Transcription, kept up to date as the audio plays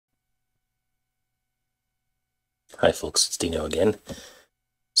Hi folks, it's Dino again.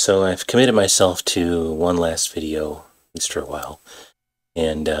 So I've committed myself to one last video, at least for a while,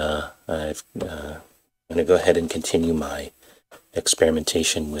 and I'm going to go ahead and continue my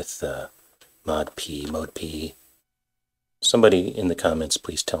experimentation with ModeP. Somebody in the comments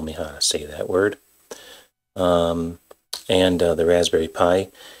please tell me how to say that word. And the Raspberry Pi.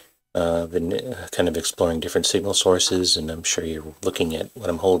 I've been kind of exploring different signal sources, and I'm sure you're looking at what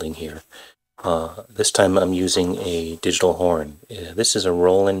I'm holding here. This time I'm using a digital horn. This is a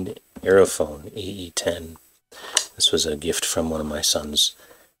Roland Aerophone AE-10. This was a gift from one of my sons,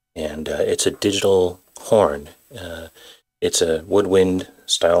 and it's a digital horn. It's a woodwind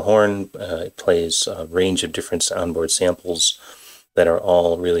style horn. It plays a range of different onboard samples that are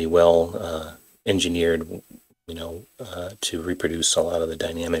all really well engineered, to reproduce a lot of the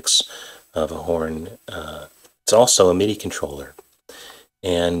dynamics of a horn. It's also a MIDI controller,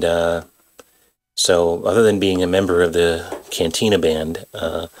 and so other than being a member of the Cantina band,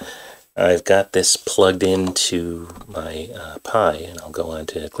 I've got this plugged into my Pi, and I'll go on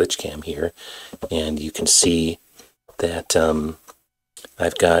to GlitchCam here, and you can see that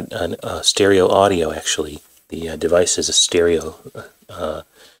I've got a stereo audio, actually. The device is a stereo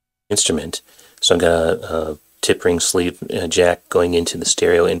instrument, so I've got a tip ring sleeve jack going into the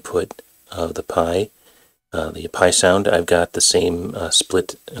stereo input of the Pi. The Pisound, I've got the same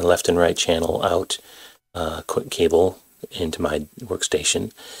split left and right channel out cable into my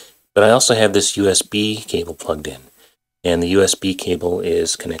workstation, but I also have this USB cable plugged in, and the USB cable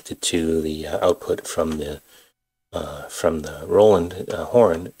is connected to the output from the Roland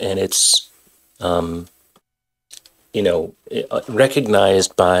horn, and it's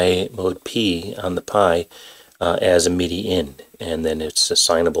recognized by ModeP on the Pi as a MIDI in, and then it's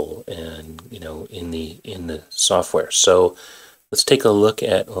assignable and in the software. So let's take a look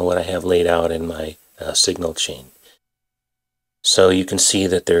at what I have laid out in my signal chain. So you can see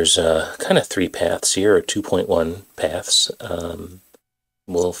that there's kind of three paths here, or 2.1 paths.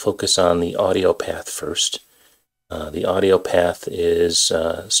 We'll focus on the audio path first. The audio path is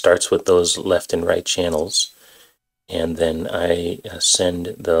starts with those left and right channels, and then I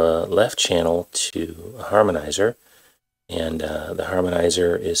send the left channel to a harmonizer, and the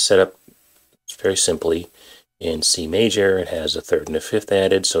harmonizer is set up very simply in C major. It has a third and a fifth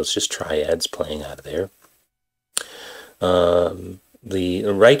added, so it's just triads playing out of there. The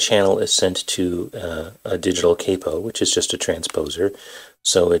right channel is sent to a digital capo, which is just a transposer,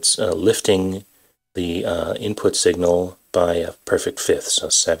 so it's lifting the input signal by a perfect fifth, so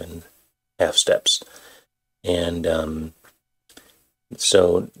 7 half steps. And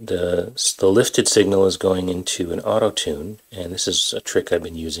so the lifted signal is going into an auto tune, and this is a trick I've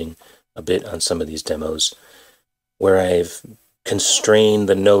been using a bit on some of these demos, where I've constrained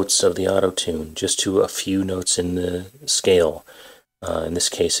the notes of the auto tune just to a few notes in the scale. In this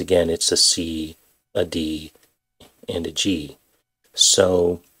case, again, it's a C, a D, and a G.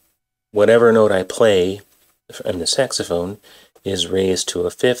 So whatever note I play on the saxophone is raised to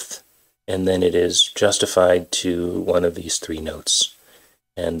a fifth, and then it is justified to one of these three notes.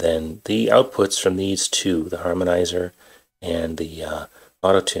 And then the outputs from these two, the harmonizer and the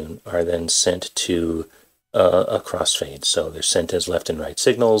auto-tune, are then sent to a crossfade. So they're sent as left and right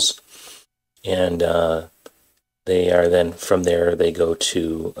signals, and they are then, from there, they go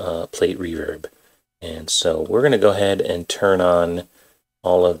to plate reverb. And so we're going to go ahead and turn on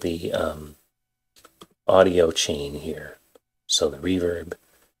all of the audio chain here. So the reverb,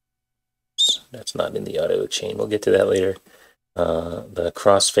 that's not in the audio chain, we'll get to that later. The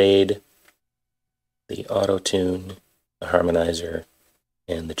crossfade, the auto-tune, the harmonizer,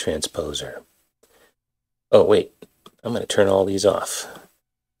 and the transposer. Oh wait, I'm going to turn all these off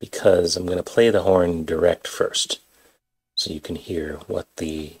because I'm going to play the horn direct first, so you can hear what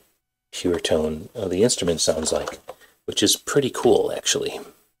the pure tone of the instrument sounds like, which is pretty cool, actually.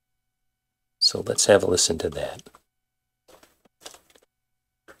 So let's have a listen to that.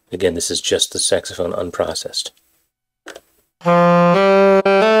 Again, this is just the saxophone unprocessed.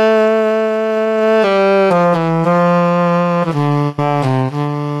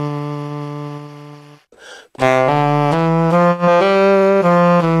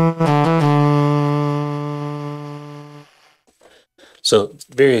 So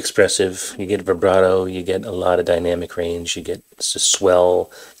very expressive. You get vibrato, you get a lot of dynamic range, you get swell,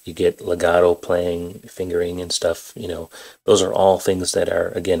 you get legato playing, fingering and stuff. Those are all things that are,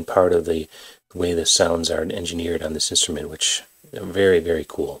 again, part of the way the sounds are engineered on this instrument, which are very, very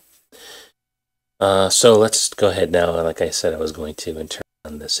cool. So let's go ahead now. Like I said, I was going to, and turn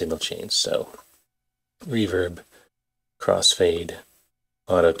on the signal chains. So reverb, crossfade,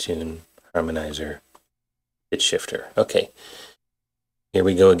 auto-tune, harmonizer, pitch shifter. Okay, here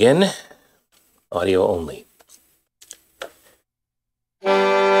we go again. Audio only.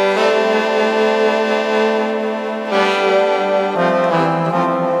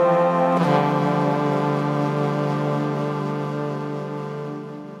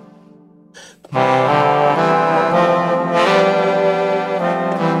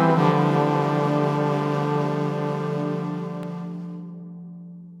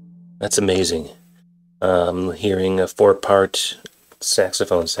 That's amazing. Hearing a 4-part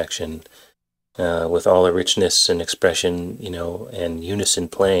saxophone section with all the richness and expression, you know, and unison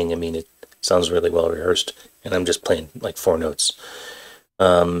playing. I mean, it sounds really well rehearsed, and I'm just playing like 4 notes.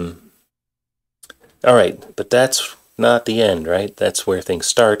 All right, but that's not the end, right? That's where things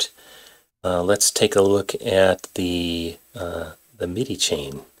start. Let's take a look at the MIDI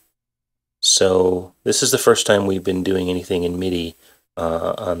chain. So this is the first time we've been doing anything in MIDI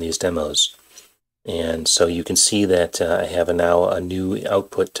on these demos. And so you can see that I have now a new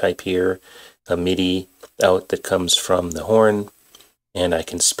output type here, a MIDI out that comes from the horn, and I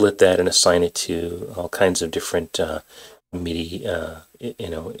can split that and assign it to all kinds of different MIDI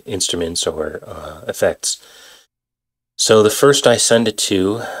instruments or effects. So the first I send it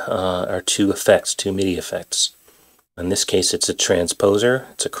to are 2 effects, 2 MIDI effects. In this case, it's a transposer.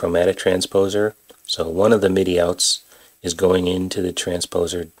 It's a chromatic transposer. So one of the MIDI outs is going into the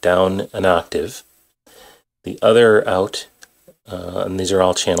transposer down an octave. The other out, and these are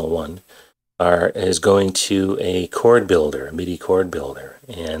all channel 1, is going to a chord builder, a MIDI chord builder.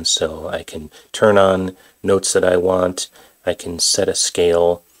 And so I can turn on notes that I want. I can set a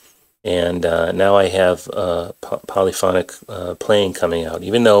scale. And now I have polyphonic playing coming out.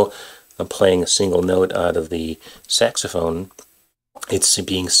 Even though I'm playing a single note out of the saxophone, it's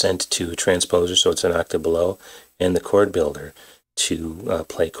being sent to a transposer, so it's an octave below, and the chord builder to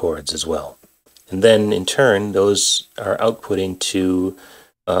play chords as well. And then in turn, those are outputting to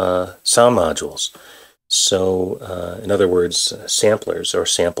sound modules. So in other words, samplers or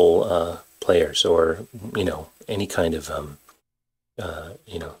sample players, or any kind of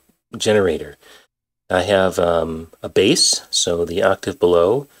generator. I have a bass, so the octave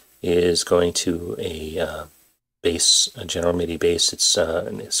below is going to a bass, a general MIDI bass. It's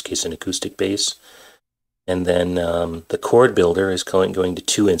in this case an acoustic bass. And then the chord builder is going to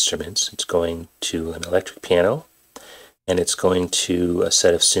 2 instruments. It's going to an electric piano, and it's going to a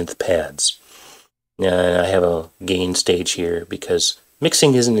set of synth pads. And I have a gain stage here because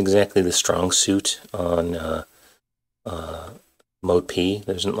mixing isn't exactly the strong suit on ModeP.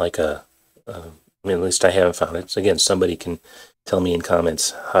 There isn't like at least I haven't found it. So again, somebody can tell me in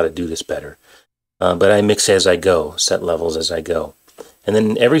comments how to do this better. But I mix as I go, set levels as I go. And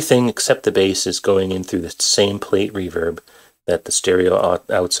then everything except the bass is going in through the same plate reverb that the stereo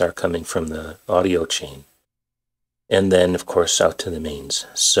outs are coming from the audio chain. And then, of course, out to the mains.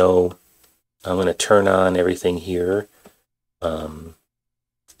 So I'm going to turn on everything here.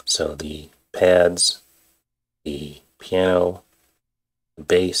 So the pads, the piano, the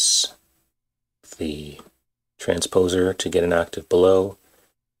bass, the transposer to get an octave below,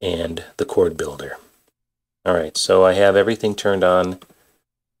 and the chord builder. All right, so I have everything turned on,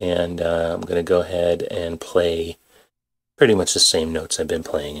 and I'm going to go ahead and play pretty much the same notes I've been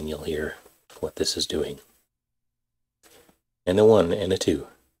playing, and you'll hear what this is doing. And a 1 and a 2.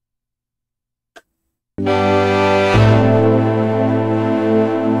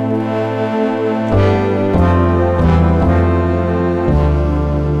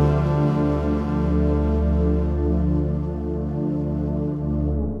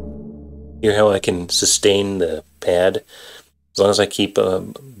 Hear how I can sustain the pad? As long as I keep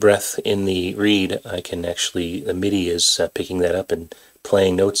breath in the reed, I can actually, the MIDI is picking that up and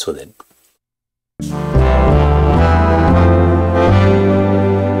playing notes with it.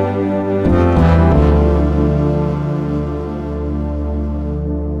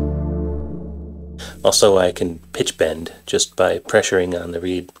 Also, I can pitch bend just by pressuring on the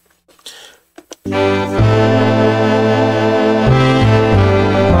reed.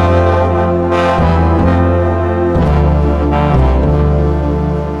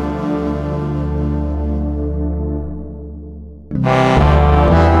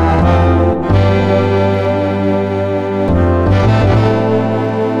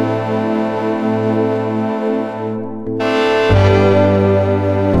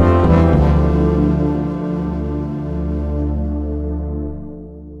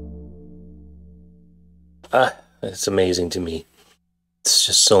 It's amazing to me. It's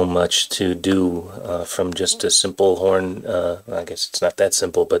just so much to do from just a simple horn. I guess it's not that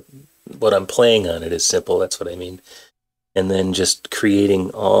simple, but what I'm playing on it is simple. That's what I mean. and then just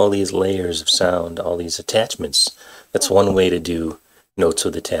creating all these layers of sound, all these attachments. That's one way to do notes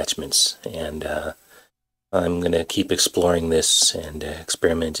with attachments, and I'm going to keep exploring this and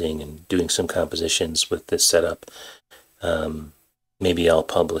experimenting and doing some compositions with this setup. Maybe I'll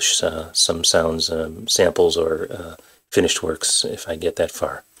publish some sounds samples or finished works if I get that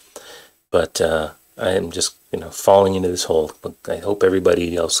far. But I am just falling into this hole. I hope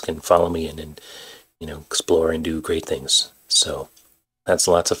everybody else can follow me in and explore and do great things. So that's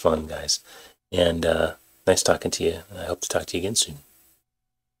lots of fun, guys. And nice talking to you. I hope to talk to you again soon.